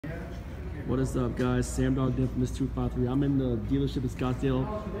What is up, guys? Sam Dog Infamous 253. I'm in the dealership in Scottsdale.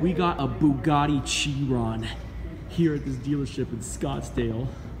 We got a Bugatti Chiron here at this dealership in Scottsdale.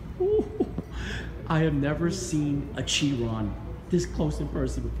 Ooh, I have never seen a Chiron this close in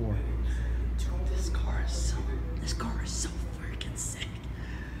person before. Dude, this car is so freaking sick.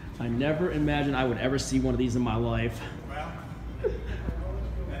 I never imagined I would ever see one of these in my life.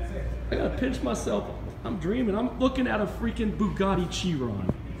 I gotta pinch myself. I'm dreaming. I'm looking at a freaking Bugatti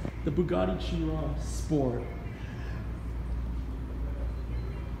Chiron. The Bugatti Chiron Sport.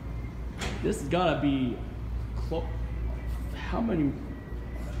 This has gotta be how many?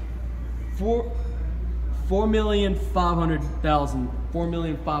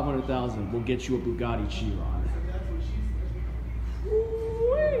 4,500,000 will get you a Bugatti Chiron.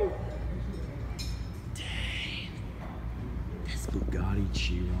 Dang. This Bugatti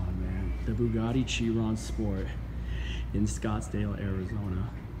Chiron, man. The Bugatti Chiron Sport in Scottsdale,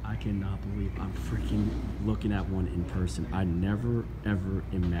 Arizona. I cannot believe I'm freaking looking at one in person. I never ever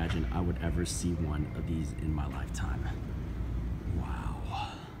imagined I would ever see one of these in my lifetime. Wow.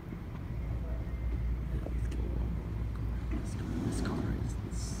 Let's go. This car is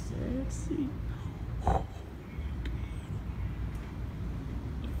sexy. Oh,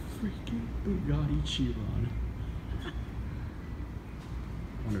 a freaking Bugatti Chiron. I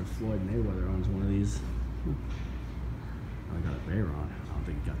wonder if Floyd Mayweather owns one of these. I got a Veyron. I don't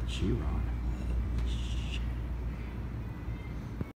think he got the Chiron.